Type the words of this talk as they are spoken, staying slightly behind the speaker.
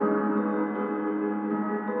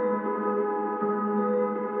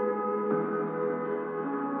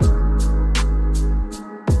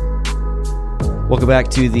Welcome back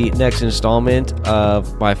to the next installment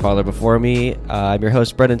of My Father Before Me. I'm your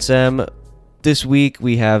host, Brendan Sem. This week,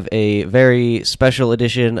 we have a very special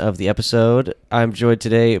edition of the episode. I'm joined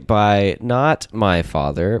today by not my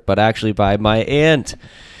father, but actually by my aunt.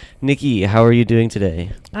 Nikki, how are you doing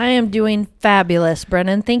today? I am doing fabulous,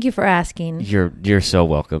 Brennan. Thank you for asking. You're so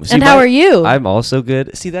welcome. And how are you? I'm also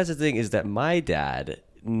good. See, that's the thing is that my dad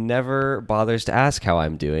never bothers to ask how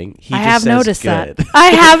I'm doing. I have noticed good. that. I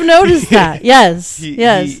have noticed that. Yes.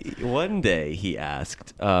 Yes. One day he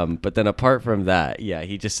asked, but then apart from that,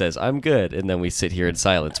 he just says, I'm good. And then we sit here in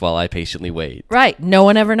silence while I patiently wait. Right. No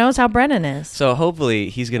one ever knows how Brennan is. So hopefully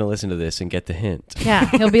he's going to listen to this and get the hint. Yeah.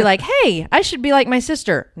 He'll be like, hey, I should be like my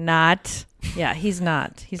sister. Not. Yeah, he's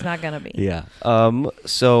not. He's not going to be. Yeah.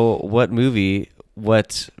 So what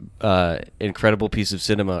incredible piece of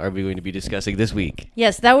cinema are we going to be discussing this week?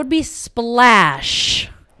 Yes, that would be Splash.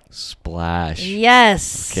 Splash.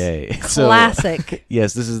 Yes. Okay. Classic. So,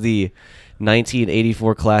 yes, this is the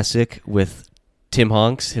 1984 classic with Tim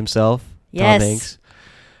Hanks himself. Yes. Tom Hanks.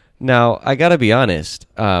 Now, I got to be honest.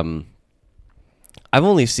 I've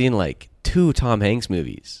only seen like 2 Tom Hanks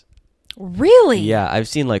movies. Really? Yeah, I've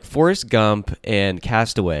seen like Forrest Gump and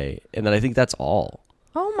Castaway, and then I think that's all.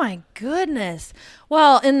 Oh my goodness.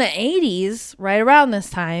 Well, in the 80s, right around this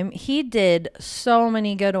time, he did so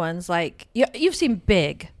many good ones. Like, you've seen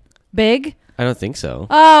Big. Big? I don't think so.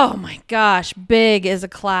 Oh my gosh. Big is a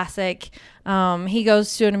classic. He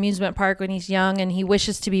goes to an amusement park when he's young and he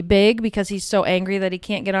wishes to be big because he's so angry that he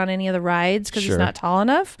can't get on any of the rides because he's not tall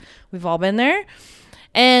enough. We've all been there.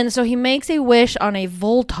 And so he makes a wish on a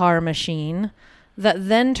Voltar machine that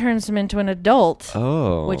then turns him into an adult,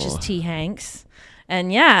 which is T. Hanks.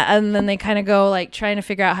 And then they kind of go like trying to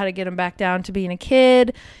figure out how to get him back down to being a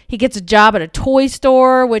kid. He gets a job at a toy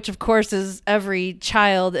store, which of course is every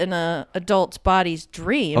child in a adult's body's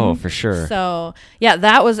dream. Oh, for sure. So yeah,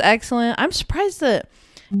 that was excellent. I'm surprised that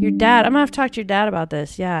your dad, I'm gonna have to talk to your dad about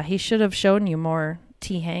this. Yeah, he should have shown you more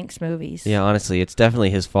T. Hanks movies. Yeah, honestly, it's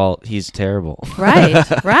definitely his fault. He's terrible. Right.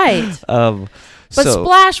 But so,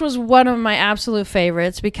 Splash was one of my absolute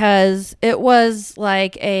favorites because it was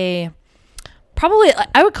like probably,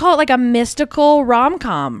 I would call it like a mystical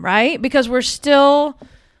rom-com, right? Because we're still,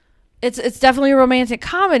 it's definitely a romantic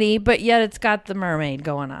comedy, but yet it's got the mermaid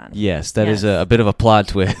going on. Yes, that is a bit of a plot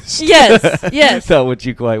twist. Yes. Not what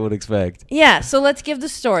you quite would expect. Yeah, so let's give the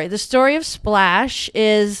story. The story of Splash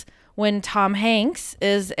is when Tom Hanks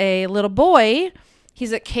is a little boy.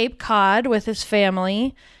 He's at Cape Cod with his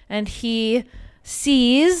family, and he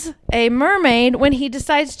sees a mermaid when he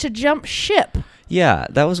decides to jump ship. Yeah,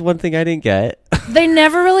 that was one thing I didn't get. They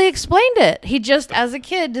never really explained it. He just, as a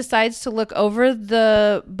kid, decides to look over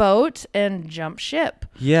the boat and jump ship.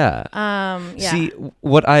 Yeah. See,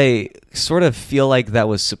 what I sort of feel like that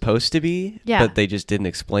was supposed to be, but they just didn't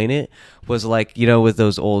explain it, was like, with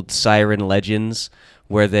those old siren legends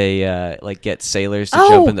where they like get sailors to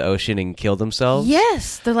jump in the ocean and kill themselves.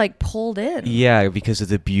 Yes, they're like pulled in. Yeah, because of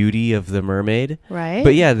the beauty of the mermaid. Right.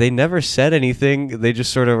 But yeah, they never said anything. They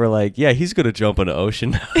just sort of were like, yeah, he's going to jump in the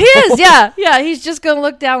ocean. He is, yeah. Yeah, he's just going to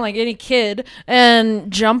look down like any kid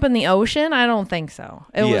and jump in the ocean? I don't think so.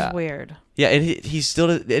 It was weird. Yeah, and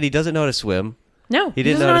he doesn't know how to swim. No, he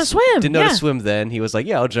doesn't know how to swim. Didn't know how to swim then. He was like,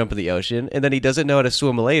 yeah, I'll jump in the ocean. And then he doesn't know how to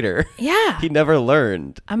swim later. Yeah. He never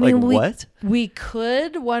learned. I mean, what? We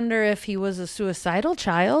could wonder if he was a suicidal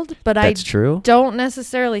child, but That's true. Don't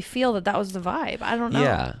necessarily feel that was the vibe. I don't know.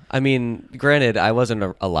 Yeah. I mean, granted, I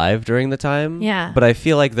wasn't alive during the time. Yeah. But I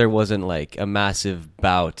feel like there wasn't like a massive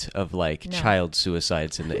bout of child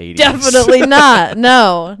suicides in the 80s. Definitely not.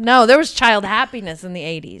 No. There was child happiness in the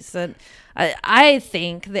 80s. And I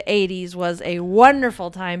think the 80s was a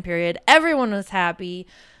wonderful time period. Everyone was happy.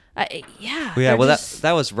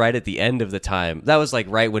 That was right at the end of the time. That was like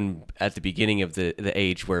right when at the beginning of the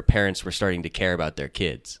age where parents were starting to care about their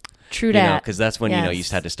kids. True that. Because that's when you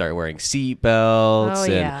had to start wearing seat belts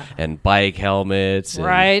and bike helmets.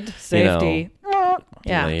 Right. Safety.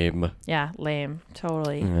 Lame. Yeah, lame.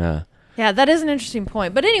 Totally. Yeah. Yeah, that is an interesting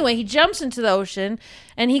point. But anyway, he jumps into the ocean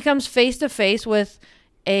and he comes face to face with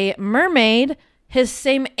a mermaid, his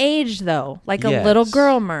same age though, like a little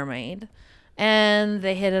girl mermaid, and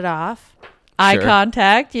they hit it off. Eye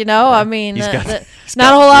contact, I mean, not a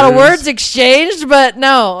whole lot of words exchanged, but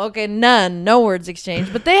no words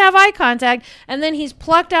exchanged, but they have eye contact, and then he's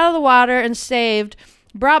plucked out of the water and saved,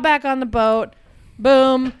 brought back on the boat.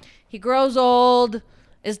 Boom, he grows old,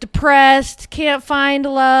 is depressed, can't find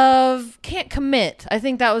love, can't commit. I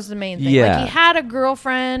think that was the main thing. Like, he had a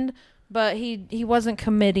girlfriend, but he wasn't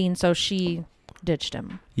committing, so she ditched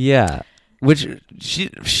him. Yeah. Which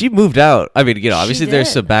she moved out. I mean, obviously there's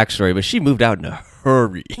did. some backstory, but she moved out in a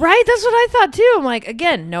hurry. Right, that's what I thought too. I'm like,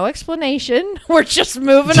 again, no explanation. We're just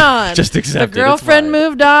moving on. Just accept it. The girlfriend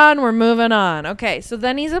moved on. We're moving on. Okay, so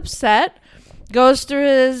then he's upset, goes through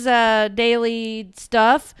his daily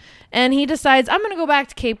stuff, and he decides, I'm going to go back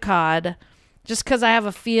to Cape Cod just because I have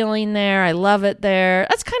a feeling there. I love it there.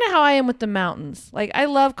 That's kind of how I am with the mountains. Like, I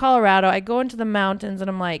love Colorado. I go into the mountains, and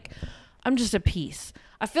I'm like, I'm just at peace.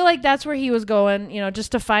 I feel like that's where he was going,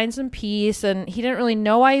 just to find some peace. And he didn't really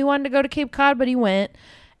know why he wanted to go to Cape Cod, but he went.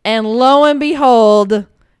 And lo and behold,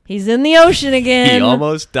 he's in the ocean again. He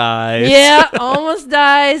almost dies. Yeah, almost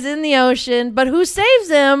dies in the ocean. But who saves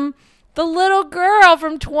him? The little girl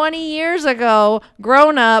from 20 years ago,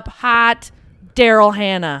 grown up, hot, Daryl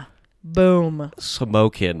Hannah. Boom.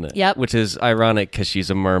 Smoking. Yep. Which is ironic because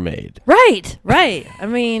she's a mermaid. Right. I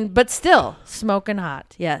mean, but still, smoking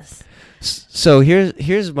hot. Yes. So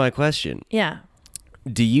here's my question. Yeah.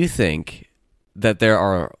 Do you think that there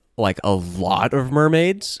are like a lot of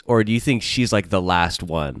mermaids, or do you think she's like the last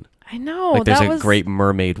one? I know. Like there's a great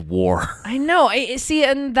mermaid war. I know. I see,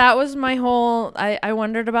 and that was my whole. I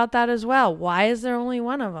wondered about that as well. Why is there only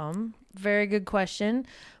one of them? Very good question.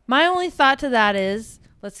 My only thought to that is,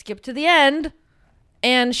 let's skip to the end,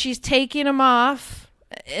 and she's taking him off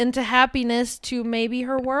into happiness to maybe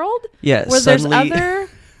her world. Yeah. Where there's other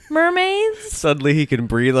mermaids. Suddenly he can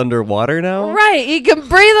breathe underwater now. Right, he can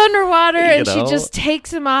breathe underwater, and she just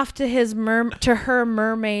takes him off to her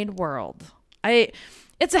mermaid world.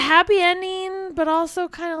 It's a happy ending, but also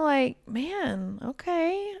kind of like, man,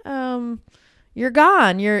 okay, you're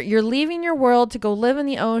gone. You're leaving your world to go live in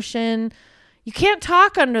the ocean. You can't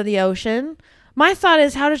talk under the ocean. My thought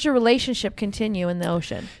is, how does your relationship continue in the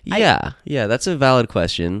oceen? Yeah, that's a valid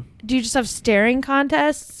question. Do you just have staring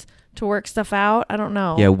contests to work stuff out? I don't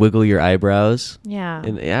know. Yeah, wiggle your eyebrows. Yeah.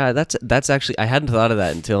 And yeah, that's actually, I hadn't thought of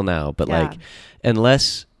that until now, but like,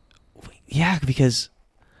 unless, because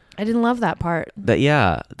I didn't love that part.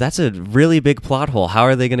 That's a really big plot hole. How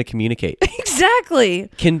are they going to communicate? Exactly.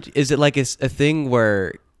 Is it like a thing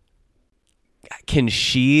where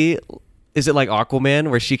is it like Aquaman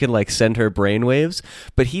where she can like send her brainwaves?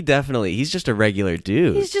 But he's just a regular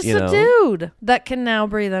dude. He's just a dude that can now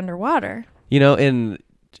breathe underwater. And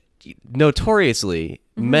notoriously,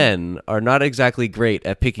 men are not exactly great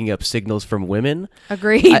at picking up signals from women.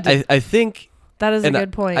 Agreed. I think that is a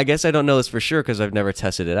good point. I guess I don't know this for sure because I've never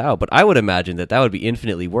tested it out, but I would imagine that would be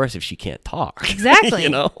infinitely worse if she can't talk.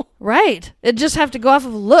 Exactly. Right. It'd just have to go off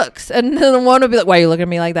of looks, and then one would be like, "Why are you looking at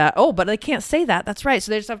me like that?" Oh, but I can't say that. That's right.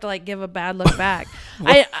 So they just have to like give a bad look back.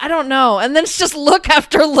 I don't know. And then it's just look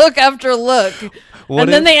after look after look.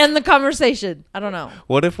 Then they end the conversation. I don't know.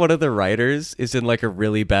 What if one of the writers is in like a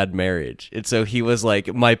really bad marriage? And so he was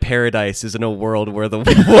like, my paradise is in a world where the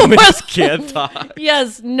woman can't talk.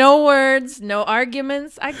 Yes. No words, no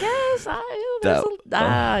arguments. I guess.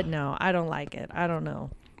 No, I don't like it. I don't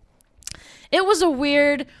know. It was a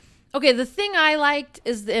weird. Okay, the thing I liked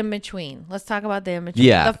is the in-between. Let's talk about the in-between.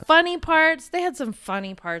 Yeah. The funny parts, they had some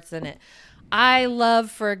funny parts in it. I love,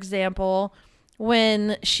 for example,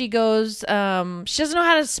 when she goes, she doesn't know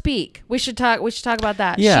how to speak. We should talk about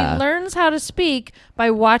that. Yeah. She learns how to speak by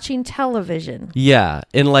watching television. Yeah,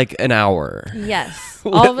 in like an hour. Yes.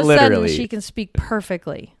 All of a Literally. sudden, she can speak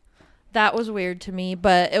perfectly. That was weird to me,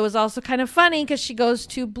 but it was also kind of funny because she goes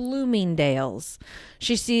to Bloomingdale's.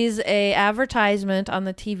 She sees a advertisement on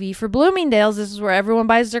the TV for Bloomingdale's. This is where everyone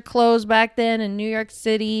buys their clothes back then in New York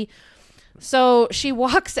City. So she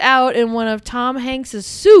walks out in one of Tom Hanks's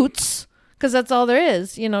suits, because that's all there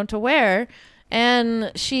is, to wear.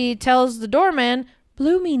 And she tells the doorman,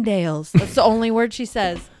 Bloomingdale's. That's the only word she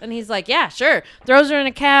says. And he's like, yeah, sure. Throws her in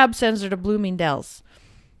a cab, sends her to Bloomingdale's.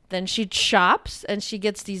 Then she shops and she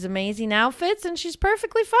gets these amazing outfits and she's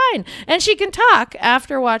perfectly fine. And she can talk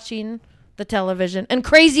after watching the television. And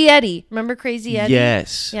Crazy Eddie. Remember Crazy Eddie?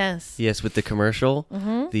 Yes. Yes. Yes, with the commercial.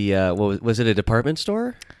 Mm-hmm. The was it a department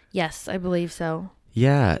store? Yes, I believe so.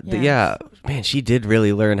 Yeah. Yes. Man, she did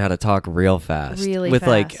really learn how to talk real fast. Really with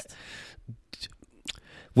fast.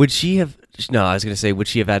 Would she have... No, I was going to say, would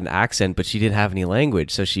she have had an accent, but she didn't have any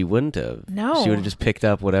language, so she wouldn't have. No. She would have just picked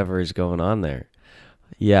up whatever is going on there.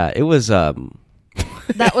 Yeah, it was...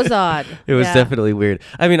 That was odd. It was definitely weird.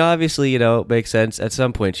 I mean, obviously, it makes sense. At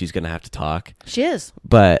some point, she's going to have to talk. She is.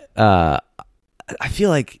 But I feel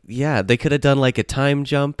like, they could have done like a time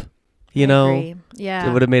jump, I agree. Yeah.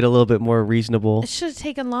 It would have made it a little bit more reasonable. It should have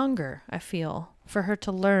taken longer, I feel, for her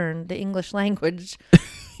to learn the English language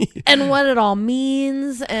and what it all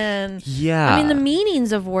means. And yeah, I mean, the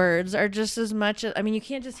meanings of words are just as much. You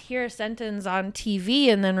can't just hear a sentence on TV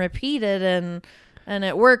and then repeat it and and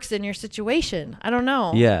it works in your situation. I don't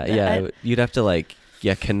know. Yeah. You'd have to like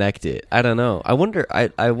connect it. I don't know. I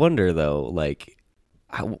wonder though, like,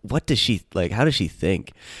 what does she like? How does she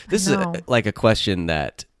think? This is like a question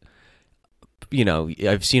that, you know,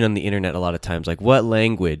 I've seen on the internet a lot of times. Like, what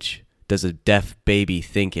language does a deaf baby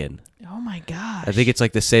think in? Oh my gosh. I think it's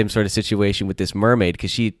like the same sort of situation with this mermaid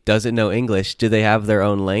because she doesn't know English. Do they have their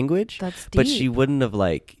own language? That's deep. But she wouldn't have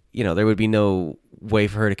like, you know, there would be no way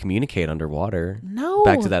for her to communicate underwater. No.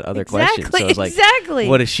 Back to that other question. So it's like, exactly.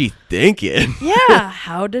 What is she thinking? Yeah.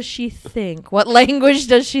 How does she think? What language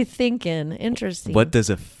does she think in? Interesting. What does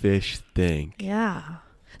a fish think? Yeah.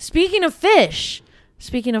 Speaking of fish,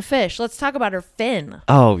 let's talk about her fin.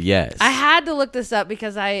 Oh, yes. I had to look this up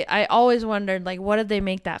because I always wondered, like, what did they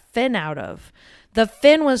make that fin out of? The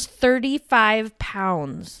fin was 35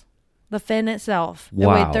 pounds. The fin itself.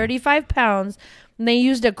 Wow. It weighed 35 pounds. And they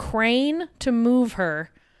used a crane to move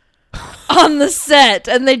her on the set,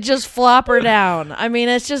 and they just flop her down. I mean,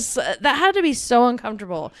 it's just, that had to be so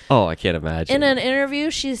uncomfortable. Oh, I can't imagine. In an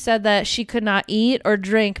interview, she said that she could not eat or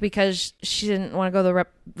drink because she didn't want to go to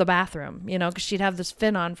the bathroom, you know, because she'd have this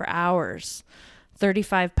fin on for hours.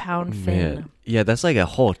 35-pound fin. Man. Yeah, that's like a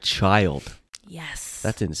whole child. Yes.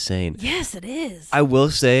 That's insane. Yes, it is. I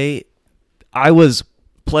will say, I was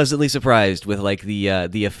pleasantly surprised with like the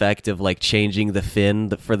effect of like changing the fin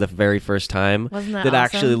for the very first time. Wasn't that that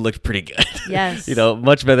awesome? Actually looked pretty good. Yes. You know,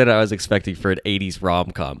 much better than I was expecting for an 80s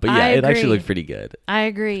rom-com. But yeah, it actually looked pretty good. I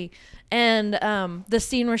agree. And the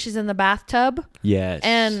scene where she's in the bathtub. Yes.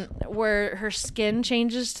 And where her skin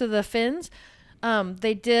changes to the fins,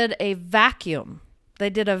 they did a vacuum. They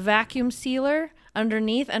did a vacuum sealer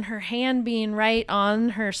underneath, and her hand being right on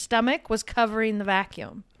her stomach was covering the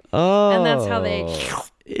vacuum. Oh. And that's how they...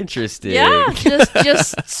 Interesting. Yeah,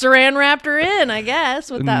 just saran wrapped her in, I guess,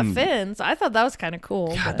 with that fin. So I thought that was kind of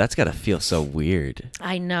cool. God, that's got to feel so weird.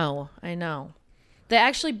 I know. They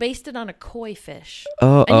actually based it on a koi fish.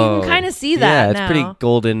 Oh, and you can kind of see that yeah, it's now. pretty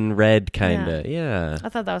golden red, kind of. Yeah. I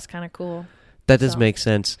thought that was kind of cool. That does make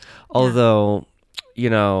sense. Although, you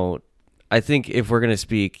know, I think if we're going to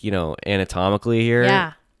speak, you know, anatomically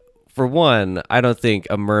here, for one, I don't think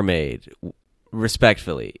a mermaid,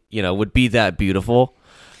 respectfully, you know, would be that beautiful.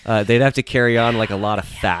 They'd have to carry on like a lot of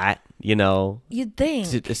fat, you know. You'd think.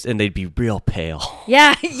 And they'd be real pale.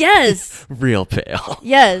 Yeah, yes. Real pale.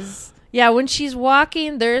 Yes. Yeah, when she's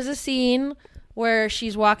walking, there's a scene where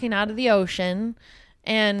she's walking out of the ocean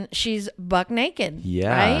and she's buck naked.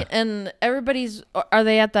 Yeah. Right? And are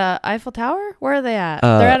they at the Eiffel Tower? Where are they at?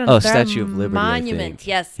 They're at Statue of Liberty, monument. I think.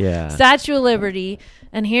 Yes. Yeah. Statue of Liberty.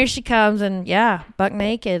 And here she comes and buck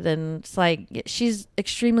naked. And it's like, she's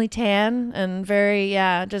extremely tan and very,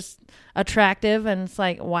 just attractive. And it's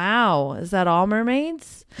like, wow, is that all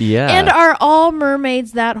mermaids? Yeah. And are all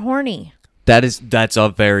mermaids that horny? That's a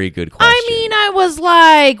very good question. I mean, I was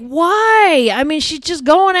like, why? I mean, she's just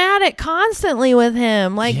going at it constantly with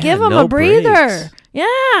him. Like, give him a breather. Breaks.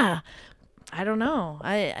 Yeah. I don't know.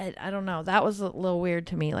 I don't know. That was a little weird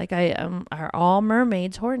to me. Like, are all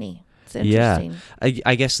mermaids horny? It's interesting. Yeah.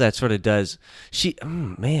 I guess that sort of does.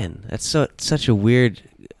 Man, that's such a weird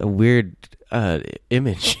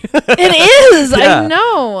image. It is. Yeah. I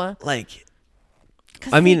know. Like,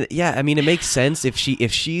 I mean, it makes sense if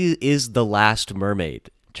she is the last mermaid.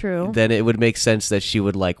 True. Then it would make sense that she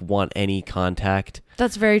would like want any contact.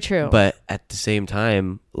 That's very true. But at the same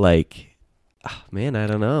time, like, man, I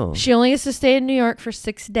don't know. She only gets to stay in New York for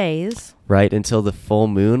 6 days. Right, until the full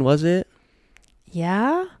moon, was it?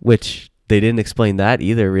 Yeah. Which they didn't explain that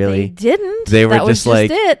either, really. They didn't. They were just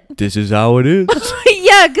like, this is how it is.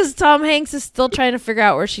 Yeah, because Tom Hanks is still trying to figure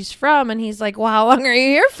out where she's from, and he's like, well, how long are you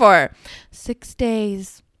here for? 6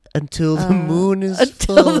 days. Until the moon is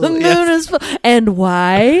full. Until the moon is full. And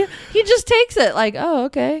why? He just takes it like, oh,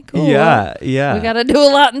 okay, cool. Yeah. We got to do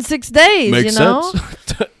a lot in 6 days, Makes you know?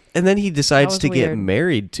 sense. And then he decides to get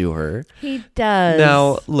married to her. He does.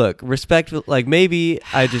 Now, look, respectful, like maybe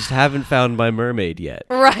I just haven't found my mermaid yet.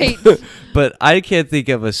 Right. But I can't think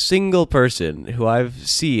of a single person who I've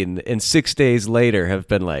seen in 6 days later have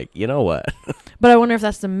been like, you know what? But I wonder if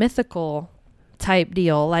that's the mythical type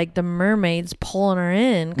deal, like the mermaids pulling her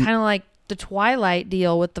in, kind of like the Twilight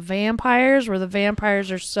deal with the vampires, where the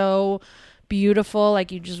vampires are so beautiful,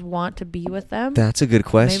 like you just want to be with them. That's a good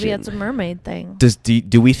question. Maybe it's a mermaid thing.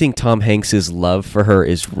 Do we think Tom Hanks's love for her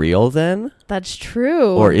is real then? That's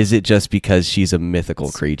true. Or is it just because she's a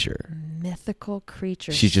mythical creature? Mythical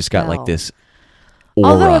creature. She's just got like this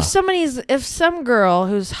aura. Although if some girl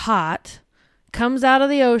who's hot comes out of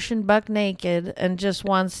the ocean buck naked and just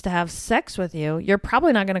wants to have sex with you, you're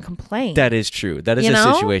probably not going to complain. That is true. That is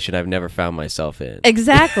a situation I've never found myself in.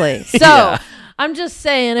 Exactly. So I'm just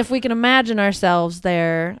saying, if we can imagine ourselves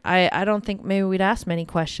there, I don't think maybe we'd ask many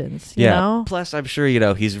questions. You know? Plus, I'm sure he's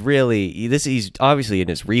obviously in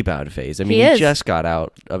his rebound phase. I mean, he just got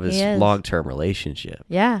out of his long-term relationship.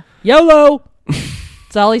 Yeah, YOLO.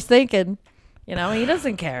 That's all he's thinking. He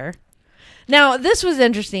doesn't care. Now, this was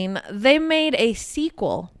interesting. They made a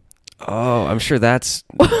sequel. Oh, I'm sure that's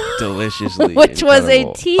deliciously which incredible. Was a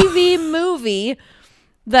TV movie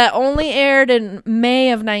that only aired in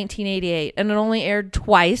May of 1988, and it only aired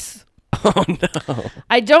twice. Oh, no.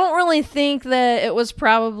 I don't really think that it was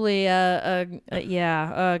probably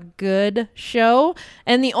a good show.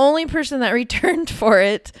 And the only person that returned for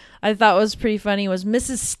it, I thought was pretty funny, was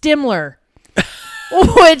Mrs. Stimler,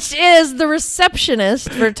 which is the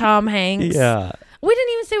receptionist for Tom Hanks. Yeah. We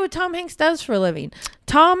didn't even say what Tom Hanks does for a living.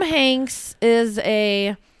 Tom Hanks is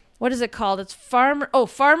what is it called? It's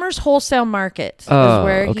Farmer's Wholesale Market is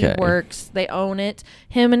where he works. They own it.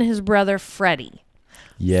 Him and his brother, Freddie.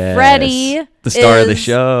 Yes. Freddie, the star of the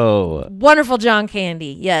show. Wonderful John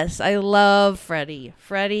Candy. Yes, I love Freddie.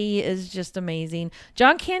 Freddie is just amazing.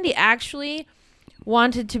 John Candy actually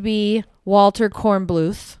wanted to be Walter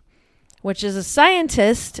Kornbluth, which is a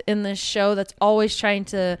scientist in this show that's always trying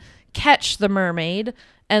to catch the mermaid,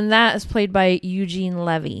 and that is played by Eugene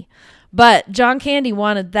Levy. But John Candy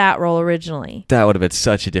wanted that role originally. That would have been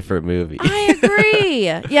such a different movie. I agree.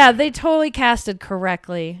 Yeah, they totally casted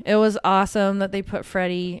correctly. It was awesome that they put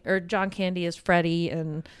John Candy as Freddie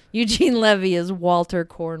and Eugene Levy as Walter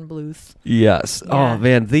Kornbluth. Yes. Yeah. Oh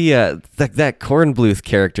man, that Kornbluth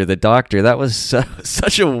character, the doctor, that was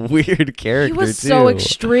such a weird character. He was so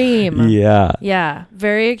extreme. Yeah. Yeah,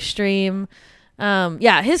 very extreme.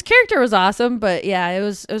 His character was awesome, but it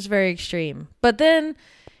was very extreme. But then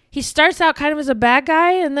he starts out kind of as a bad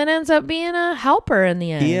guy and then ends up being a helper in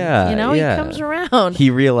the end. Yeah. He comes around. He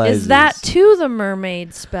realizes. Is that too the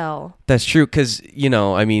mermaid spell? That's true, because,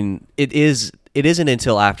 I mean, it isn't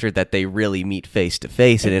until after that they really meet face to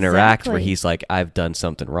face and interact where he's like, I've done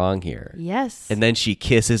something wrong here. Yes. And then she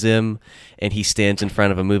kisses him and he stands in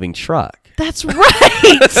front of a moving truck. That's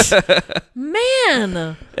right.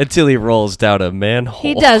 Man. Until he rolls down a manhole.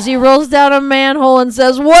 He does. He rolls down a manhole and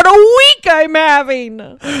says, "What a week I'm having."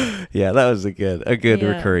 Yeah, that was a good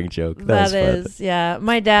recurring joke. That is, yeah.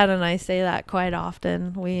 My dad and I say that quite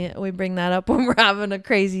often. We bring that up when we're having a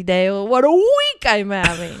crazy day. Well, what a week I'm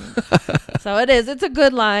having. So it is. It's a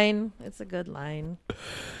good line.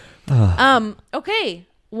 Okay.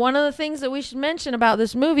 One of the things that we should mention about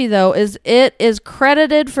this movie, though, is it is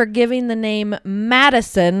credited for giving the name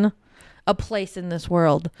Madison a place in this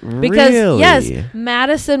world. Because, yes,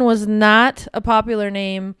 Madison was not a popular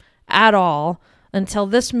name at all until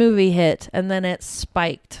this movie hit, and then it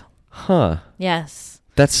spiked. Huh. Yes.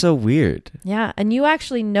 That's so weird. Yeah, and you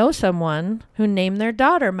actually know someone who named their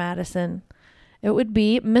daughter Madison. It would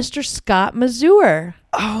be Mr. Scott Mazur.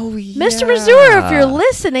 Oh, yeah. Mr. Mazur, if you're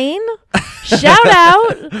listening, shout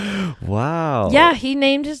out. Wow. Yeah, he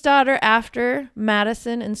named his daughter after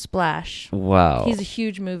Madison and Splash. Wow. He's a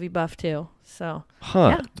huge movie buff, too. So,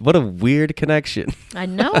 yeah. What a weird connection. I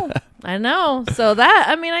know. So that,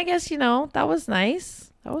 I guess, that was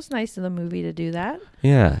nice. That was nice of the movie to do that.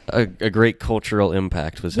 Yeah, a great cultural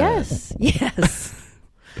impact was had. Yes.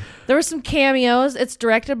 There were some cameos. It's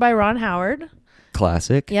directed by Ron Howard.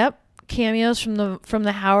 Classic. Yep. Cameos from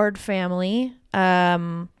the Howard family.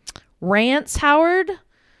 Rance Howard,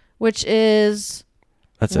 which is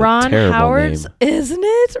That's Ron a terrible Howard's, name. isn't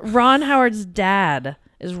it? Ron Howard's dad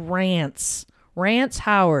is Rance. Rance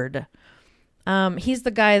Howard. He's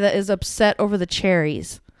the guy that is upset over the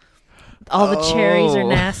cherries. All the cherries are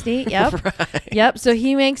nasty. Yep. Right. Yep. So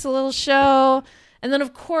he makes a little show. And then,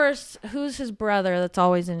 of course, who's his brother that's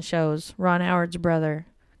always in shows? Ron Howard's brother.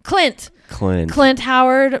 Clint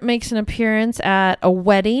Howard makes an appearance at a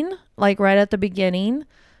wedding, like right at the beginning.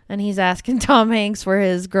 And he's asking Tom Hanks where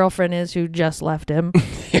his girlfriend is who just left him.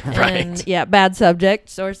 Right. And, bad subject,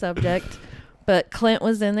 sore subject. But Clint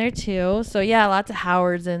was in there too. So, lots of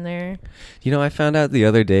Howards in there. I found out the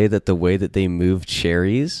other day that the way that they move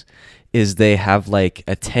cherries is they have like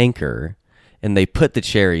a tanker and they put the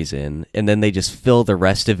cherries in and then they just fill the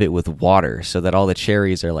rest of it with water so that all the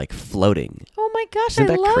cherries are like floating. Oh my gosh, Isn't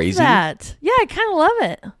I that love crazy? that. Yeah, I kind of love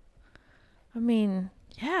it.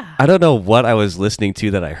 Yeah. I don't know what I was listening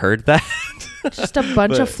to that I heard that. Just a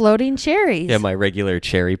bunch of floating cherries. Yeah, my regular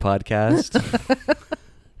cherry podcast.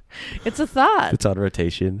 It's a thought. It's on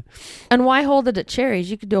rotation. And why hold it at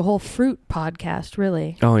cherries? You could do a whole fruit podcast,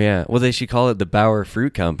 really. Oh, yeah. Well, they should call it the Bauer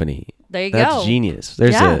Fruit Company. There you That's go. genius.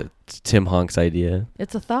 There's a Tim Honks idea.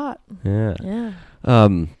 It's a thought. Yeah. Yeah.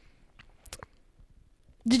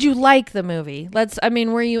 Did you like the movie?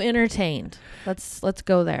 Were you entertained? Let's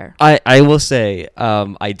go there. I will say,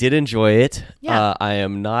 I did enjoy it. Yeah. I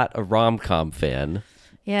am not a rom-com fan.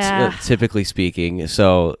 Yeah. Typically speaking,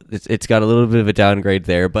 so it's got a little bit of a downgrade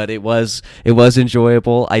there, but it was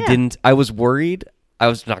enjoyable. I was worried. I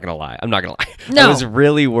was not gonna lie. I'm not gonna lie. No. I was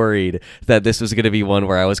really worried that this was gonna be one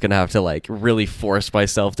where I was gonna have to like really force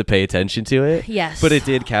myself to pay attention to it. Yes. But it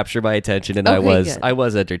did capture my attention, and Okay, I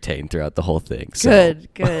was entertained throughout the whole thing. So.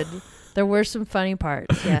 Good. There were some funny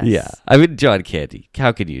parts. Yes. Yeah. I mean, John Candy.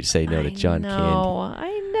 How could you say no to John Candy?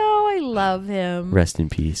 I know. I love him. Rest in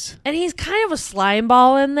peace. And he's kind of a slime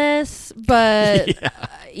ball in this, but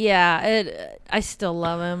I still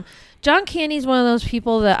love him. John Candy's one of those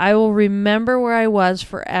people that I will remember where I was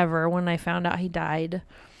forever when I found out he died.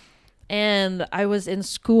 And I was in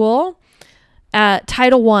school at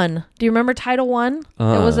Title I. Do you remember Title I? It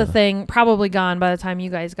was a thing, probably gone by the time you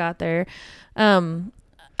guys got there.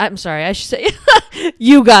 I'm sorry, I should say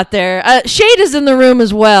you got there. Shade is in the room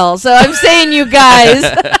as well, so I'm saying you guys.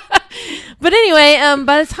 But anyway,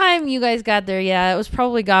 by the time you guys got there, it was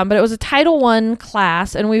probably gone. But it was a Title I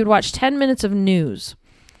class, and we would watch 10 minutes of news.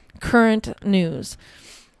 Current news.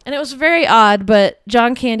 And it was very odd, but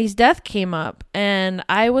John Candy's death came up and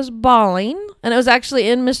I was bawling, and it was actually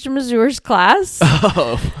in Mr. Mazur's class.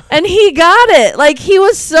 Oh. And he got it. Like, he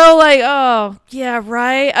was so like, oh, yeah,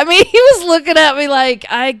 right. I mean, he was looking at me like,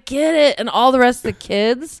 I get it. And all the rest of the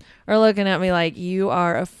kids are looking at me like, you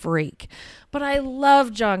are a freak. But I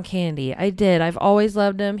love John Candy. I did. I've always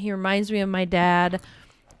loved him. He reminds me of my dad.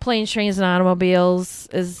 Planes, Trains, and Automobiles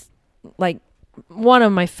is like one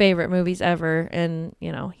of my favorite movies ever, and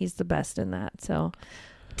he's the best in that, so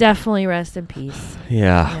definitely rest in peace.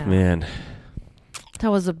 Yeah, man, that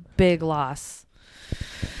was a big loss.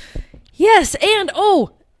 Yes, and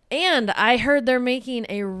I heard they're making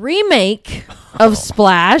a remake of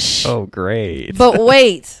Splash. Oh, great. But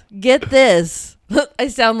wait, get this. I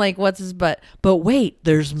sound like what's his butt, but wait,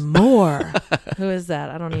 there's more. Who is that?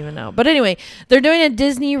 I don't even know. But anyway, they're doing a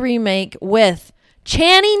Disney remake with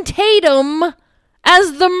Channing Tatum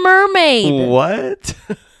as the mermaid. What?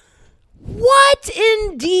 What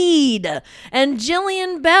indeed? And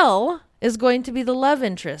Jillian Bell is going to be the love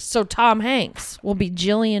interest. So Tom Hanks will be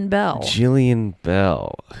Jillian Bell. Jillian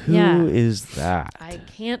Bell. Who is that? I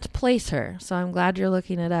can't place her, so I'm glad you're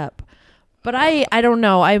looking it up. But I don't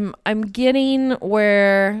know. I'm getting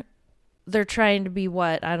where they're trying to be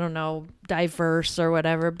diverse or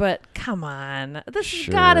whatever, but come on. This has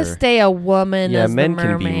got to stay a woman as the mermaid. Yeah,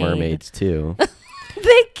 men can be mermaids too.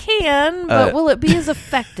 They can, but will it be as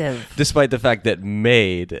effective? Despite the fact that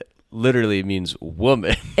maid literally means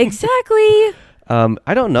woman. Exactly.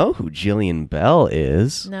 I don't know who Jillian Bell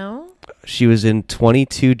is. No? She was in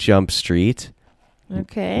 22 Jump Street.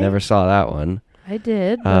 Okay. Never saw that one. I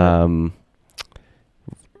did.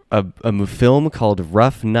 A film called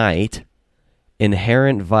Rough Night,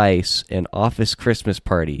 Inherent Vice, and Office Christmas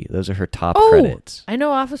Party. Those are her top credits. I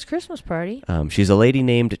know Office Christmas Party. She's a lady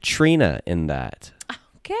named Trina in that.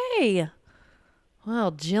 Okay.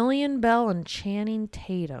 Well, Jillian Bell and Channing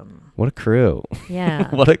Tatum. What a crew.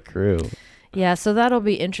 Yeah. What a crew. Yeah, so that'll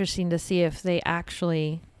be interesting to see if they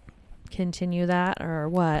actually continue that or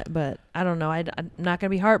what. But I don't know. I'm not going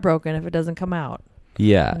to be heartbroken if it doesn't come out.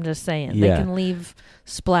 Yeah. I'm just saying. Yeah. They can leave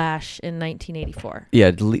Splash in 1984.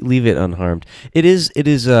 Yeah, leave it unharmed. It is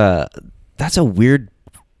that's a weird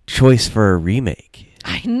choice for a remake.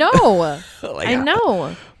 I know. I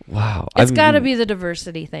know. Wow. It's got to be the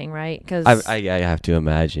diversity thing, right? Cuz I have to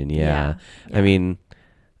imagine, yeah. I mean,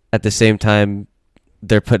 at the same time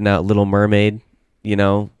they're putting out Little Mermaid,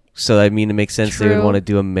 so I mean, it makes sense. True. They would want to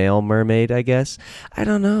do a male mermaid, I guess. I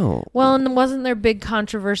don't know. Well, and wasn't there big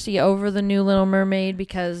controversy over the new Little Mermaid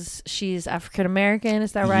because she's African American?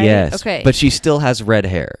 Is that right? Yes. Okay. But she still has red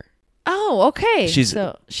hair. Oh, okay. She's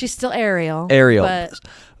still Ariel. But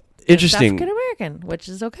interesting. African American, which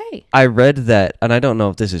is okay. I read that, and I don't know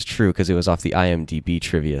if this is true because it was off the IMDb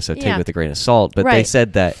trivia, so take it with a grain of salt. But they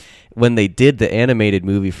said that when they did the animated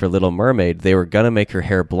movie for Little Mermaid, they were going to make her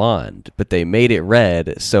hair blonde, but they made it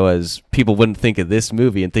red so as people wouldn't think of this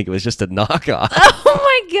movie and think it was just a knockoff.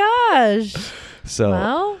 Oh my gosh.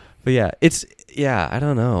 So, but I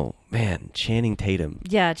don't know. Man, Channing Tatum.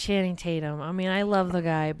 Yeah, Channing Tatum. I mean, I love the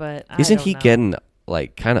guy, but Isn't he getting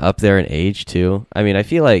like kind of up there in age too? I mean, I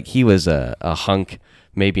feel like he was a hunk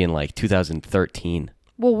maybe in like 2013.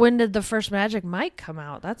 Well, when did the first Magic Mike come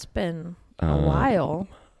out? That's been a while.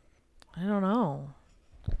 I don't know.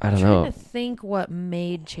 I'm trying to think what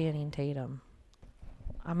made Channing Tatum.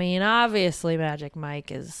 I mean, obviously Magic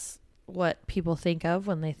Mike is what people think of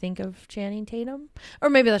when they think of Channing Tatum. Or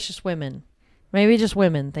maybe that's just women. Maybe just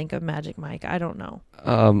women think of Magic Mike. I don't know.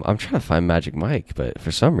 I'm trying to find Magic Mike, but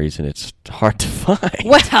for some reason it's hard to find.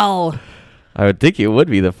 Well, I would think it would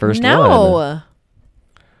be the first one. No.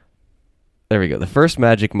 There we go. The first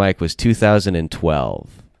Magic Mike was 2012.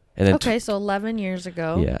 And then okay, so 11 years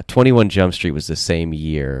ago. Yeah, 21 Jump Street was the same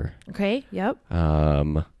year. Okay, yep.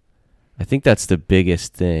 I think that's the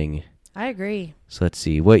biggest thing. I agree. So let's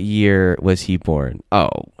see. What year was he born? Oh,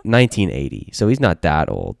 1980. So he's not that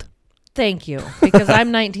old. Thank you, because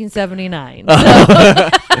I'm 1979.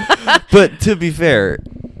 But to be fair,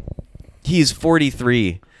 he's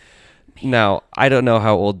 43. Now, I don't know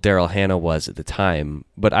how old Daryl Hannah was at the time,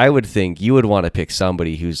 but I would think you would want to pick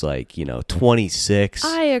somebody who's like, 26.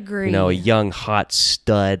 I agree. A young, hot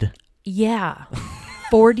stud. Yeah.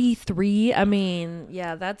 43. I mean,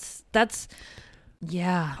 yeah, that's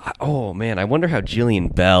yeah. Oh, man, I wonder how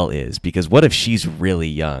Jillian Bell is, because what if she's really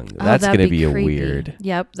young? That's going to be a weird.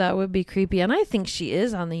 Yep, that would be creepy. And I think she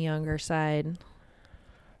is on the younger side.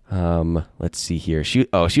 Let's see here. She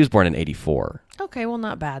was born in 84. Okay, well,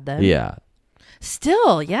 not bad then. Yeah.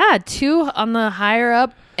 Still, yeah, 2 on the higher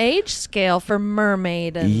up age scale for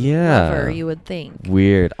mermaid and lover, you would think.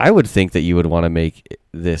 Weird. I would think that you would want to make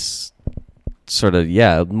this sort of,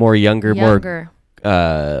 more younger.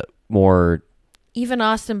 More even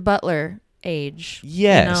Austin Butler age.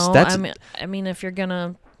 Yes, I mean, if you're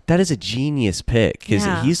gonna. That is a genius pick, because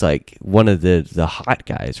he's like one of the hot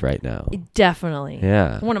guys right now. Definitely.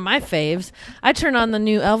 Yeah. One of my faves. I turn on the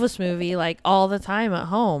new Elvis movie like all the time at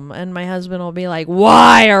home, and my husband will be like,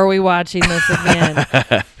 "Why are we watching this again?"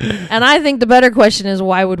 And I think the better question is,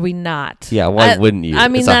 why would we not? Yeah, why wouldn't you? I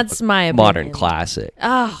mean, that's my opinion. Modern classic.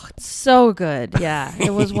 Oh, it's so good. Yeah, it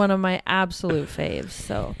was one of my absolute faves.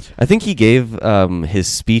 So I think he gave his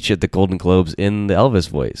speech at the Golden Globes in the Elvis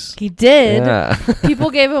voice. He did. Yeah. People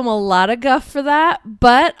gave him a lot of guff for that,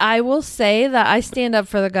 but I will say that I stand up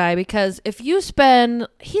for the guy, because if he spent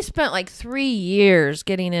like 3 years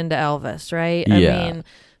getting into Elvis, right? Yeah. I mean,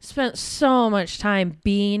 spent so much time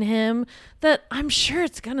being him that I'm sure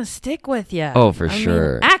it's gonna stick with you. Oh, for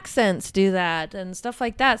sure. Accents do that and stuff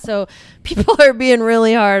like that. So people are being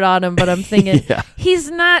really hard on him, but I'm thinking he's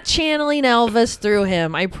not channeling Elvis through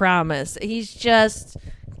him. I promise. He's just,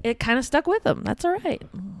 it kind of stuck with him. That's all right.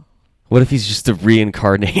 What if he's just a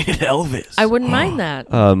reincarnated Elvis? I wouldn't mind that.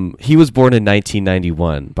 He was born in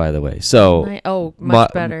 1991, by the way. So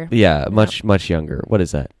much better. Yeah, much younger. What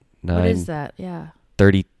is that? What is that? Yeah.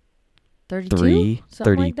 32? something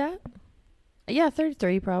 30, like that. Yeah,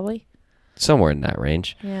 33 probably. Somewhere in that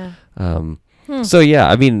range. Yeah. So yeah,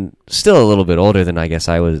 I mean, still a little bit older than I guess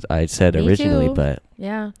I said Me originally, too. but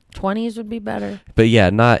 20s would be better. But yeah,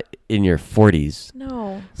 not in your 40s.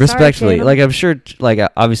 No. Respectfully, Sorry, like I'm sure, like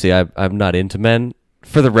obviously I'm not into men.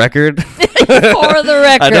 For the record. For the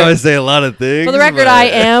record. I know I say a lot of things. For the record, I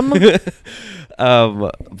am.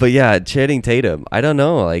 But yeah, Channing Tatum, I don't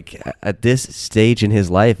know, like at this stage in his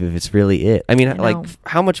life, if it's really it. I mean, like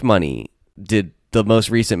how much money did the most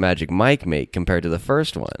recent Magic Mike make compared to the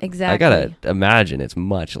first one? Exactly. I gotta imagine it's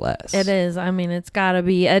much less. It is. I mean, it's gotta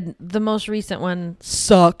be. The most recent one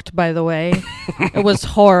sucked, by the way. It was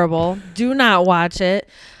horrible. Do not watch it.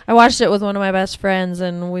 I watched it with one of my best friends,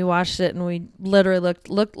 and we watched it, and we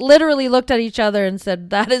literally looked at each other and said,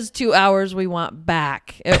 "That is 2 hours we want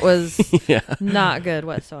back." It was not good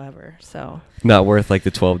whatsoever. So not worth like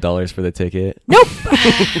the $12 for the ticket. Nope,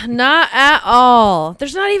 not at all.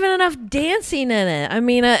 There's not even enough dancing in it. I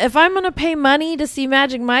mean, if I'm gonna pay money to see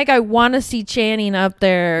Magic Mike, I want to see Channing up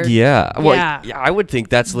there. Yeah, well, yeah, I would think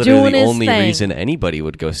that's literally the only reason anybody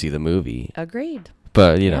would go see the movie. Agreed.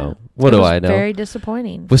 But, you know, what do I know? Very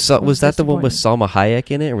disappointing. Was that the one with Salma Hayek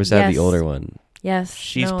in it, or was that the older one? Yes.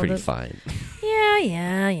 She's pretty fine.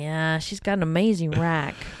 Yeah. She's got an amazing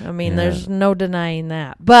rack. I mean, there's no denying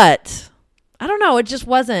that. But, I don't know. It just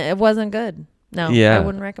wasn't. It wasn't good. No, I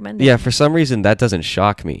wouldn't recommend it. Yeah, for some reason, that doesn't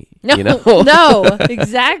shock me. No, you know? No,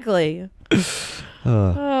 exactly.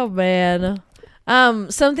 Oh, man.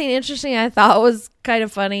 Something interesting I thought was kind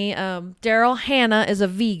of funny. Daryl Hannah is a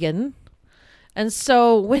vegan. And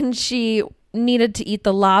so when she needed to eat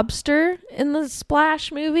the lobster in the Splash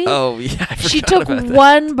movie, she took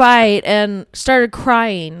one bite and started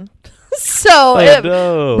crying.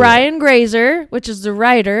 So Brian Grazer, which is the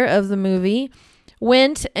writer of the movie,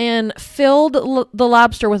 went and filled the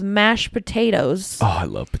lobster with mashed potatoes. Oh, I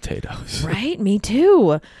love potatoes. Right? Me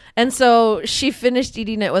too. And so she finished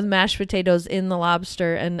eating it with mashed potatoes in the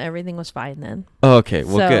lobster, and everything was fine then. Oh, okay.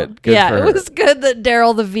 Well, good. Good for her. It was good that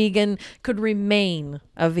Daryl the vegan could remain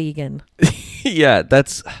a vegan. Yeah,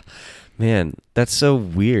 that's so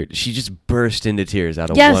weird. She just burst into tears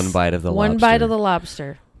out of one bite of the lobster. One bite of the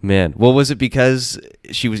lobster. Man, well, was it because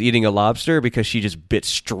she was eating a lobster or because she just bit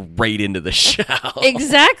straight into the shell?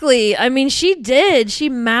 Exactly. I mean, she did. She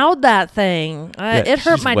mowed that thing. It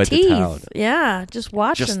hurt my teeth. Yeah, just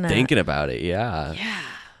watching that. Just thinking about it, yeah. Yeah,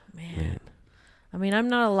 man. I mean, I'm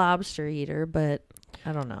not a lobster eater, but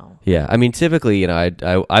I don't know. Yeah, I mean, typically,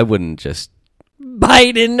 I wouldn't just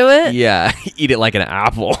bite into it. Yeah, eat it like an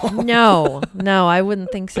apple. No, I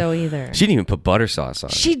wouldn't think so either. She didn't even put butter sauce on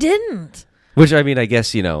it. She didn't. Which, I mean, I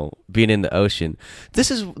guess, being in the ocean,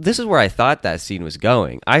 this is where I thought that scene was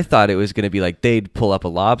going. I thought it was going to be like they'd pull up a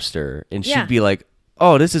lobster and she'd be like,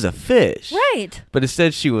 oh, this is a fish. Right. But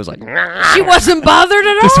instead she was like, she wasn't bothered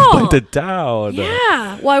at just all. put it down.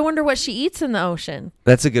 Yeah. Well, I wonder what she eats in the ocean.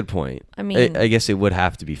 That's a good point. I mean, I guess it would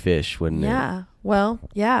have to be fish, wouldn't it? Yeah. Well,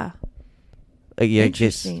 yeah. Yeah, I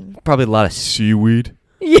guess probably a lot of seaweed.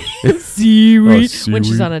 Yeah. Seaweed. Oh, seaweed. When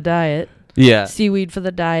she's on a diet. Yeah. Seaweed for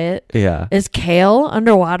the diet. Yeah. Is kale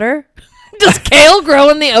underwater? Does kale grow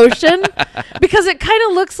in the ocean? Because it kind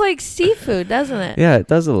of looks like seafood, doesn't it? Yeah, it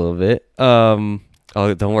does a little bit. Oh,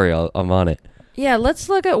 don't worry, I'm on it. Yeah, let's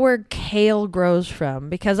look at where kale grows from.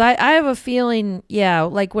 Because I have a feeling,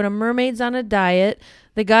 like when a mermaid's on a diet,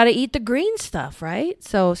 they got to eat the green stuff, right?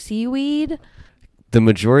 So seaweed. The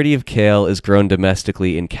majority of kale is grown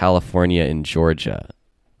domestically in California and Georgia.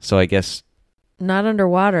 So I guess... Not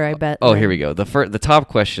underwater, I bet. Oh, here we go. The top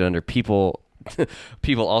question under people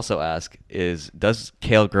also ask is, does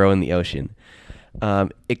kale grow in the ocean?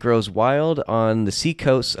 It grows wild on the sea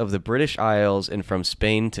coasts of the British Isles and from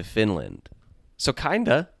Spain to Finland. So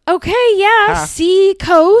kinda. Okay, yeah. Half. Sea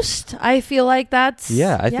coast. I feel like that's...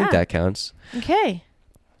 Yeah, I think that counts. Okay.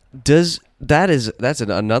 That's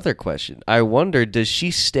another question. I wonder, does she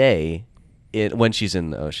stay... when she's in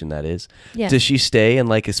the ocean, that is. Yeah. Does she stay in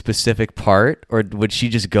like a specific part, or would she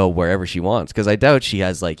just go wherever she wants? Because I doubt she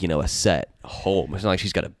has like, a set home. It's not like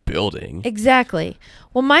she's got a building. Exactly.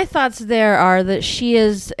 Well, my thoughts there are that she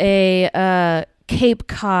is a Cape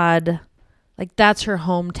Cod, like that's her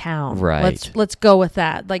hometown. Right. Let's go with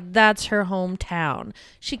that. Like that's her hometown.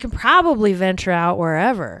 She can probably venture out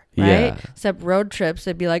wherever, right? Yeah. Except road trips,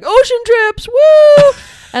 they'd be like ocean trips, woo!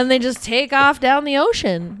 And they just take off down the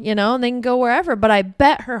ocean, and they can go wherever. But I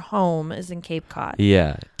bet her home is in Cape Cod.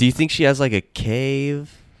 Yeah. Do you think she has like a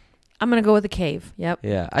cave? I'm going to go with a cave. Yep.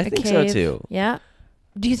 Yeah, I think so too. Yeah.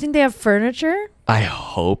 Do you think they have furniture? I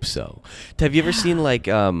hope so. Have you ever seen like,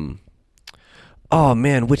 which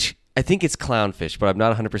I think it's clownfish, but I'm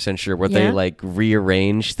not 100% sure, where they like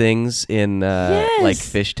rearrange things in like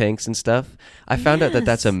fish tanks and stuff. I found out that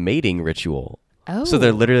that's a mating ritual. Oh. So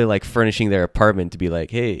they're literally like furnishing their apartment to be like,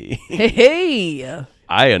 hey. Hey.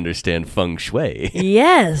 I understand feng shui.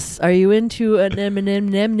 Yes. Are you into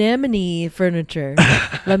anemone furniture?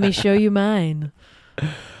 Let me show you mine. Wow.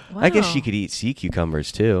 I guess she could eat sea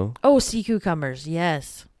cucumbers too. Oh, sea cucumbers.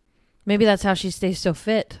 Yes. Maybe that's how she stays so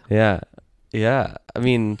fit. Yeah. Yeah. I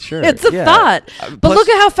mean, sure. It's a thought. But look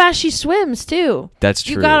at how fast she swims too. That's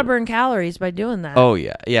true. You got to burn calories by doing that. Oh,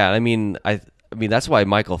 yeah. Yeah. I mean, that's why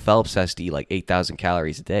Michael Phelps has to eat like 8,000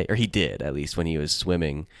 calories a day, or he did at least when he was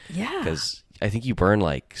swimming. Yeah. Because I think you burn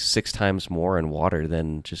like 6 times more in water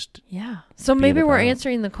than just. Yeah. So maybe we're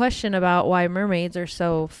answering the question about why mermaids are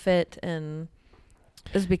so fit, and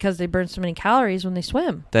is because they burn so many calories when they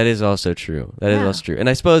swim. That is also true. That is also true. And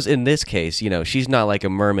I suppose in this case, she's not like a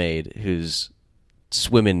mermaid who's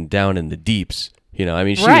swimming down in the deeps. I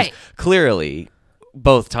mean, she was clearly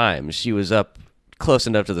both times she was up close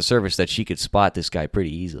enough to the surface that she could spot this guy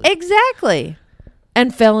pretty easily. Exactly.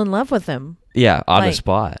 And fell in love with him. Yeah, on the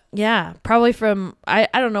spot. Yeah, probably from, I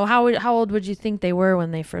don't know, how old would you think they were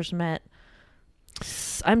when they first met?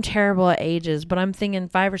 I'm terrible at ages, but I'm thinking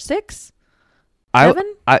 5 or 6?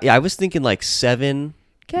 7? I was thinking like 7,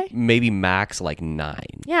 okay, maybe max like 9.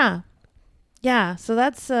 Yeah. Yeah, so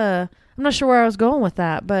that's, I'm not sure where I was going with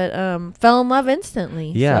that, but fell in love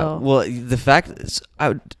instantly. Yeah, so. Well, the fact is,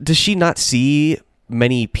 does she not see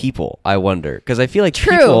many people, I wonder? Because I feel like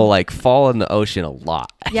people like fall in the ocean a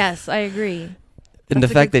lot. Yes, I agree. And the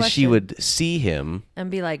fact that she would see him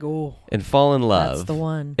and be like, oh, and fall in love. That's the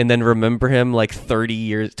one. And then remember him like 20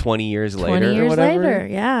 years later. 20 years later,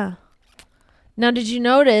 yeah. Now, did you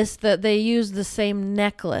notice that they use the same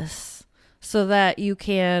necklace so that you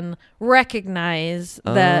can recognize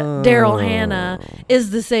that Daryl Hannah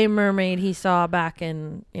is the same mermaid he saw back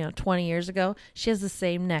in 20 years ago? She has the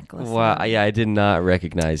same necklace. Wow, yeah, I did not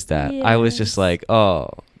recognize that. Yes. I was just like, oh,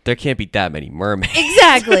 there can't be that many mermaids.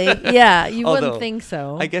 Exactly. Yeah, you wouldn't think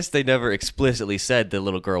so. I guess they never explicitly said the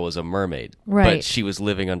little girl was a mermaid. Right. But she was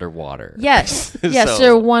living underwater. Yes. Yes,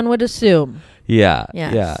 so one would assume. Yeah.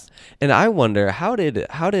 Yes. Yeah. And I wonder how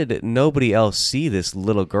did nobody else see this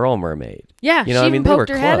little girl mermaid? Yeah, you know, she I even mean, they were poked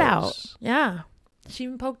her head close. out. Yeah, she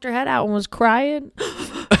even poked her head out and was crying.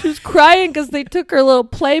 She was crying because they took her little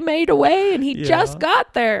playmate away, and he just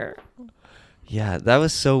got there. Yeah, that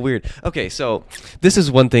was so weird. Okay, so this is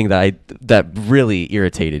one thing that really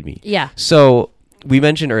irritated me. Yeah. So we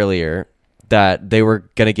mentioned earlier that they were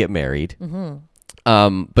gonna get married.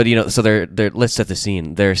 Mm-hmm. But you know, so they're let's set the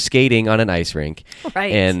scene. They're skating on an ice rink,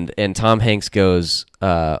 Right. And Tom Hanks goes,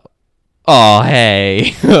 "Oh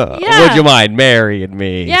hey, would you mind marrying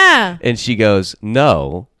me?" Yeah. And she goes,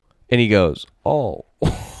 "No," and he goes, "Oh,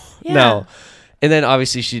 Yeah. no." And then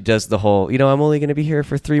obviously she does the whole, you know, I'm only going to be here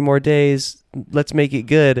for 3 more days. Let's make it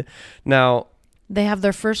good. Now, they have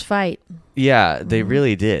their first fight. yeah, they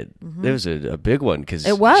really did. It was a big one because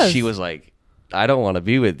she was like, I don't want to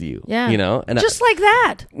be with you. Yeah. You know? And just like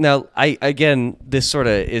that. Now, this sort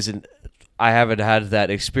of isn't, I haven't had that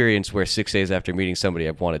experience where 6 days after meeting somebody,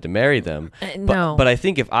 I've wanted to marry them. No. But I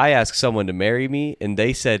think if I asked someone to marry me and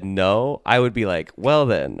they said no, I would be like, well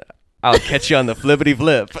then, I'll catch you on the flippity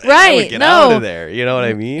flip. Right. I would get out of there. You know what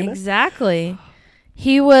I mean? Exactly.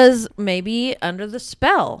 He was maybe under the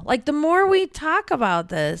spell. Like, the more we talk about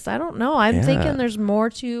this, I don't know. I'm thinking there's more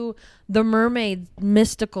to the mermaid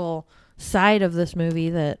mystical side of this movie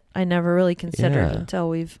that I never really considered until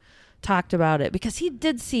we've talked about it. Because he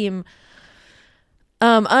did seem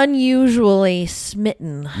unusually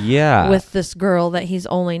smitten with this girl that he's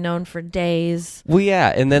only known for days. Well,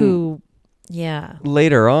 yeah. And then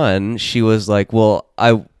later on, she was like, well,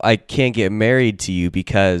 I can't get married to you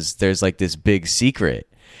because there's like this big secret.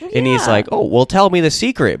 And he's like, oh, well, tell me the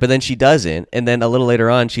secret. But then she doesn't. And then a little later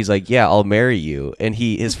on, she's like, yeah, I'll marry you. And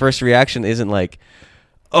his first reaction isn't like,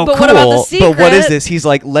 oh, but cool. What about the secret? But what is this? He's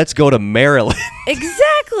like, let's go to Maryland.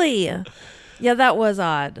 Exactly. Yeah, that was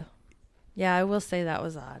odd. Yeah, I will say that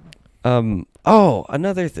was odd. Oh,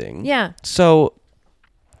 another thing. Yeah. So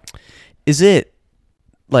is it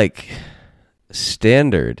like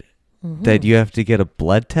standard that you have to get a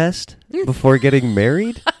blood test before getting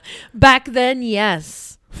married? Back then, yes.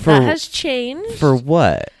 That has changed. For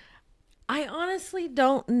what? I honestly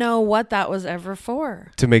don't know what that was ever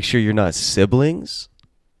for. To make sure you're not siblings?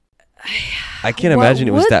 I can't imagine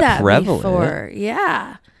it was that prevalent. For?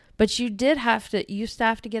 Yeah. But you used to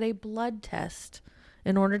have to get a blood test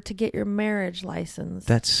in order to get your marriage license.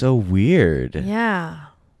 That's so weird. Yeah.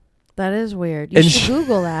 That is weird. You should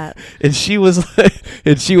Google that. And she was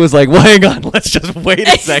like, well, hang on, let's just wait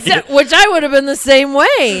a second. Which I would have been the same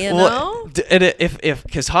way, you know? And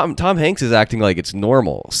because Tom Hanks is acting like it's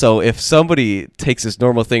normal. So if somebody takes this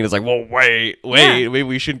normal thing and is like, well, wait, maybe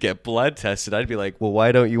we shouldn't get blood tested, I'd be like, well,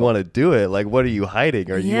 why don't you want to do it? Like, what are you hiding?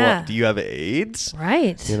 Do you have AIDS?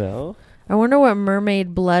 Right. You know? I wonder what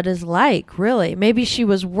mermaid blood is like, really. Maybe she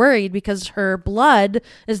was worried because her blood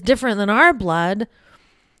is different than our blood.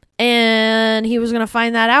 And he was going to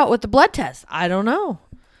find that out with the blood test. I don't know.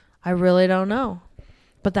 I really don't know.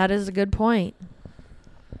 But that is a good point.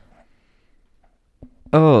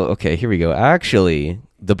 Oh, okay. Here we go. Actually,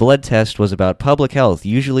 the blood test was about public health,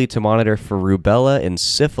 usually to monitor for rubella and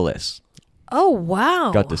syphilis. Oh,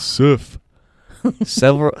 wow. Got the syph.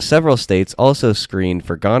 Several states also screened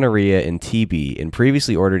for gonorrhea and TB and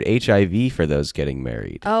previously ordered HIV for those getting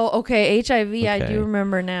married. Oh, okay. HIV, okay. I do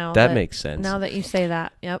remember now. That makes sense. Now that you say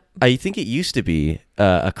that, yep. I think it used to be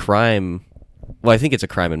a crime. Well, I think it's a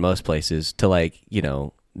crime in most places to, like, you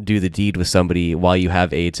know, do the deed with somebody while you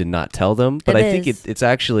have AIDS and not tell them. But I think it's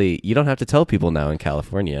actually, you don't have to tell people now in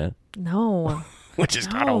California. No. Which is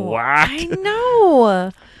kind of whack. I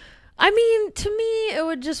know. I mean, to me, it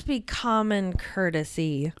would just be common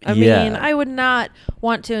courtesy. I mean, I would not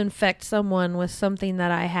want to infect someone with something that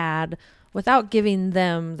I had without giving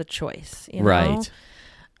them the choice. You know? Right.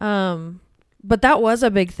 But that was a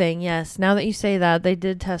big thing. Yes. Now that you say that, they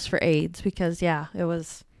did test for AIDS because, yeah,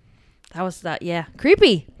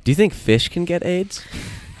 creepy. Do you think fish can get AIDS?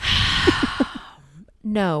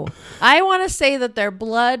 No. I want to say that their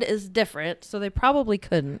blood is different, so they probably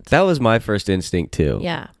couldn't. That was my first instinct, too.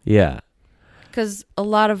 Yeah. Yeah. Because a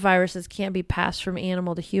lot of viruses can't be passed from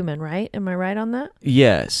animal to human, right? Am I right on that?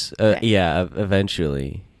 Yes. Okay. Yeah,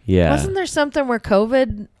 eventually. Yeah. Wasn't there something where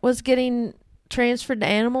COVID was getting transferred to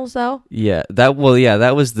animals, though? Yeah. That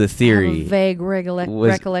was the theory. I have a vague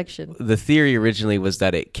recollection. The theory originally was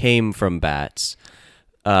that it came from bats.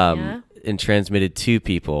 And transmitted to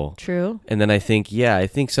people. True. And then I think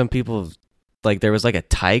some people, like, there was like a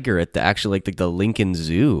tiger at the Lincoln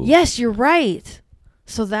Zoo. Yes, you're right.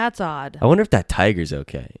 So that's odd. I wonder if that tiger's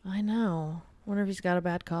okay. I know. I wonder if he's got a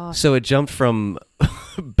bad cough. So it jumped from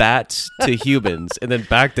bats to humans and then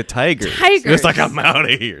back to tigers. It's like, I'm out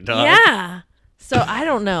of here, dog. Yeah. So I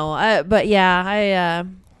don't know. But yeah,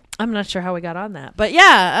 I'm not sure how we got on that. But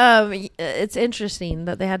yeah, it's interesting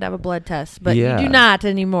that they had to have a blood test. But you do not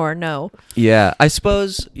anymore, no. Yeah. I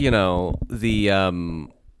suppose, the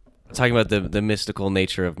talking about the mystical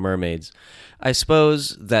nature of mermaids, I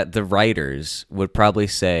suppose that the writers would probably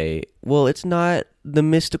say, well, it's not the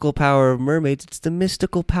mystical power of mermaids, it's the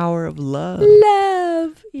mystical power of love.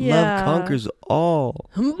 Love. Yeah. Love conquers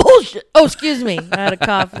all. Bullshit. Oh, excuse me. I had a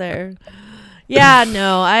cough there. Yeah,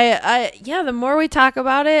 no. The more we talk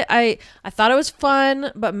about it, I thought it was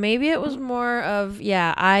fun, but maybe it was more of,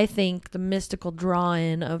 I think the mystical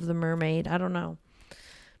draw-in of the mermaid. I don't know.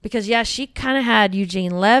 Because, she kind of had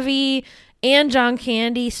Eugene Levy and John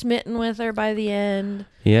Candy smitten with her by the end.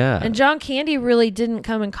 Yeah. And John Candy really didn't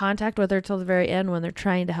come in contact with her till the very end when they're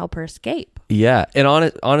trying to help her escape. Yeah. And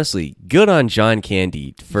honestly, good on John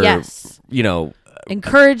Candy for,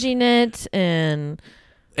 encouraging it and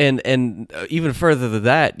even further than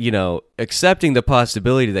that, accepting the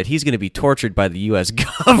possibility that he's going to be tortured by the U.S.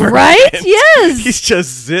 government. Right? Yes. He's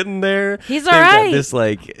just sitting there. He's all right. This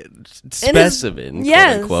specimen, quote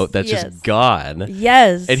unquote, that's just gone.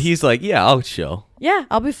 Yes. And he's like, yeah, I'll chill. Yeah,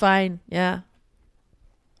 I'll be fine. Yeah.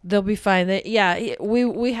 They'll be fine.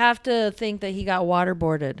 We have to think that he got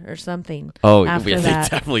waterboarded or something. Oh, after they that.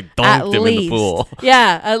 definitely dunked him in the pool.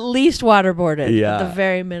 Yeah, at least waterboarded. Yeah. At the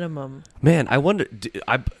very minimum. Man, I wonder.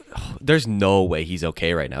 There's no way he's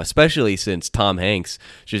okay right now, especially since Tom Hanks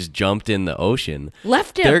just jumped in the ocean.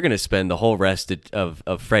 Left him. They're gonna spend the whole rest of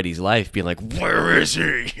Freddie's life being like, "Where is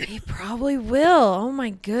he?" He probably will. Oh my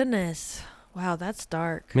goodness. Wow, that's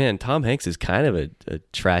dark. Man, Tom Hanks is kind of a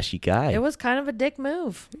trashy guy. It was kind of a dick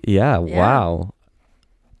move. Yeah, wow.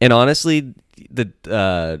 And honestly,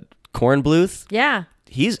 the Corn Bluth,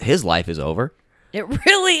 his life is over. It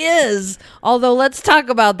really is. Although, let's talk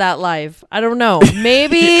about that life. I don't know.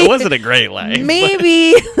 Maybe it wasn't a great life.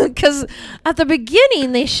 Maybe because at the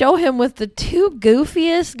beginning they show him with the two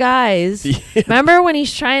goofiest guys. Yeah. Remember when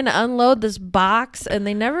he's trying to unload this box, and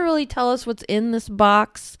they never really tell us what's in this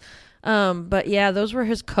box. But those were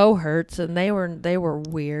his cohorts, and they were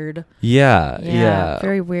weird. Yeah.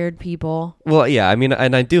 Very weird people. Well, I mean,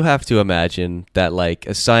 and I do have to imagine that like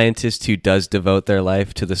a scientist who does devote their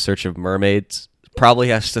life to the search of mermaids probably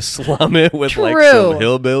has to slum it with like some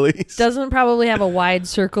hillbillies. Doesn't probably have a wide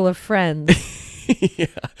circle of friends. Yeah.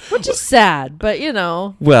 Which is sad, but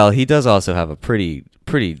Well, he does also have a pretty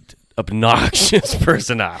obnoxious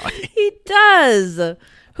personality. He does.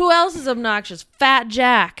 Who else is obnoxious? Fat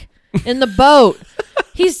Jack. In the boat.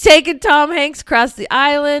 He's taking Tom Hanks across the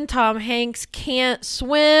island. Tom Hanks can't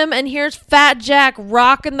swim, and here's Fat Jack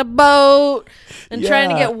rocking the boat and trying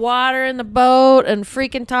to get water in the boat and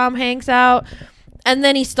freaking Tom Hanks out. And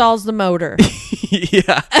then he stalls the motor.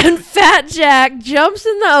 Yeah. And Fat Jack jumps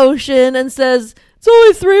in the ocean and says, "It's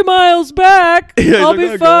only 3 miles back. I'll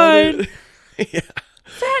be fine." Yeah.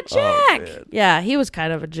 Fat Jack. Yeah, he was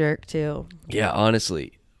kind of a jerk too. Yeah,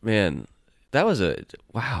 honestly, man. That was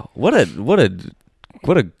what a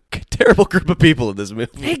terrible group of people in this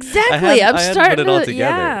movie. Exactly. I'm starting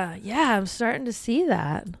to see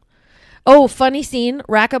that. Oh, funny scene,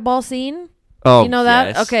 racquetball scene. Oh, you know that?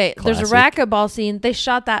 Yes. Okay, Classic. There's a racquetball scene. They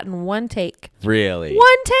shot that in one take. Really?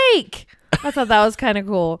 One take. I thought that was kind of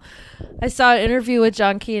cool. I saw an interview with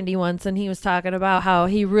John Candy once, and he was talking about how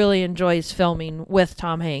he really enjoys filming with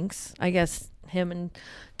Tom Hanks. I guess him and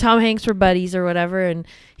Tom Hanks were buddies or whatever, and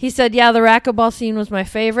he said, the racquetball scene was my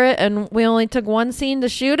favorite, and we only took one scene to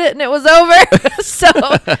shoot it, and it was over. So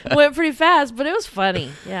it went pretty fast, but it was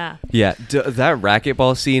funny. Yeah. Yeah, that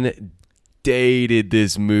racquetball scene dated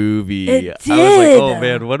this movie. It did. I was like, oh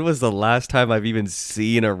man, when was the last time I've even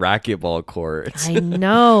seen a racquetball court? I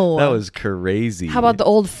know. That was crazy. How about the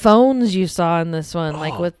old phones you saw in this one,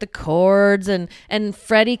 like with the cords, and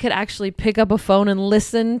Freddie could actually pick up a phone and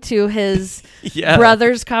listen to his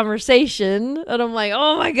brother's conversation. And I'm like,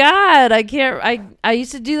 oh my God, I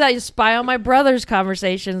used to do that. You spy on my brother's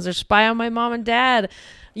conversations or spy on my mom and dad.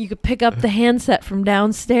 You could pick up the handset from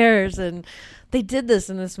downstairs, and they did this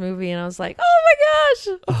in this movie, and I was like, oh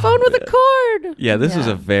my gosh, a phone with a cord. Yeah, this was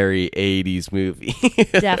a very 80s movie.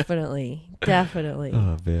 Definitely.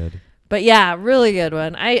 Oh, man. But yeah, really good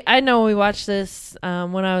one. I know we watched this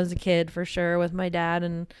when I was a kid for sure with my dad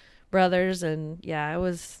and brothers, and it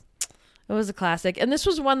was a classic. And this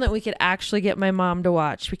was one that we could actually get my mom to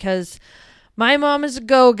watch because my mom is a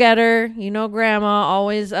go-getter. Grandma,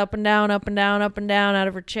 always up and down, up and down, up and down out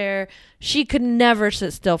of her chair. She could never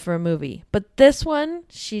sit still for a movie. But this one,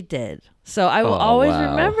 she did. So I will always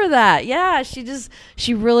remember that. Yeah,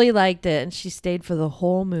 she really liked it, and she stayed for the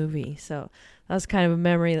whole movie. So that was kind of a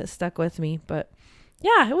memory that stuck with me. But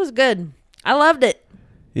yeah, it was good. I loved it.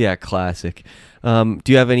 Yeah, classic. Do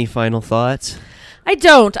you have any final thoughts? I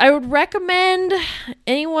don't. I would recommend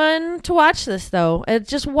anyone to watch this, though. It's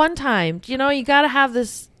just one time. You know, you got to have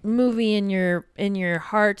this movie in your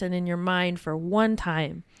heart and in your mind for one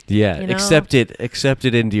time. Yeah, you know? accept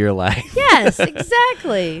it into your life. Yes,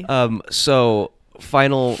 exactly. So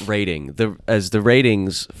final rating. The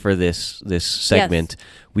ratings for this segment,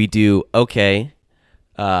 we do okay.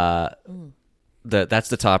 That's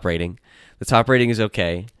the top rating. The top rating is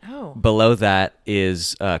okay. Oh. Below that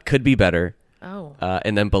is could be better. Oh.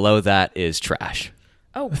 And then below that is trash.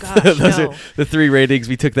 Oh gosh, Those no. are the 3 ratings.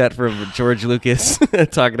 We took that from George Lucas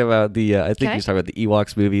talking about I think he was talking about the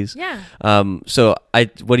Ewoks movies. Yeah. So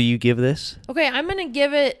what do you give this? Okay, I'm going to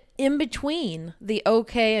give it in between the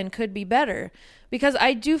okay and could be better, because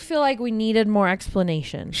I do feel like we needed more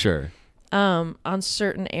explanation. Sure. On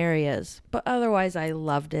certain areas, but otherwise I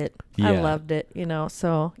loved it. Yeah. I loved it,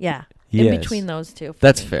 so yeah. Yes. In between those two.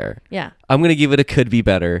 That's fair. Yeah. I'm going to give it a could be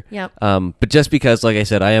better. Yep. But just because, like I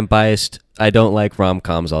said, I am biased. I don't like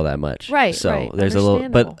rom-coms all that much. Right. So right. there's a little,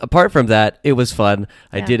 but apart from that, it was fun.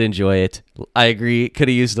 I did enjoy it. I agree. Could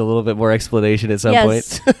have used a little bit more explanation at some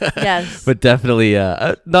point. Yes. But definitely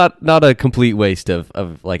not a complete waste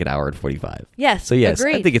of like an hour and 45. Yes. So yes,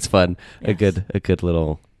 agreed. I think it's fun. Yes. A good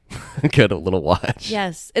little good little watch.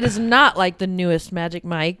 Yes. It is not like the newest Magic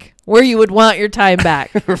Mike where you would want your time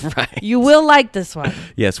back. Right. You will like this one.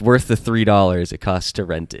 Yes, worth the $3 it costs to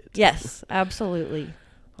rent it. Yes, absolutely.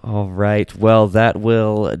 All right. Well, that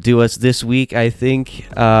will do us this week, I think.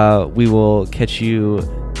 We will catch you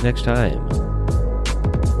next time.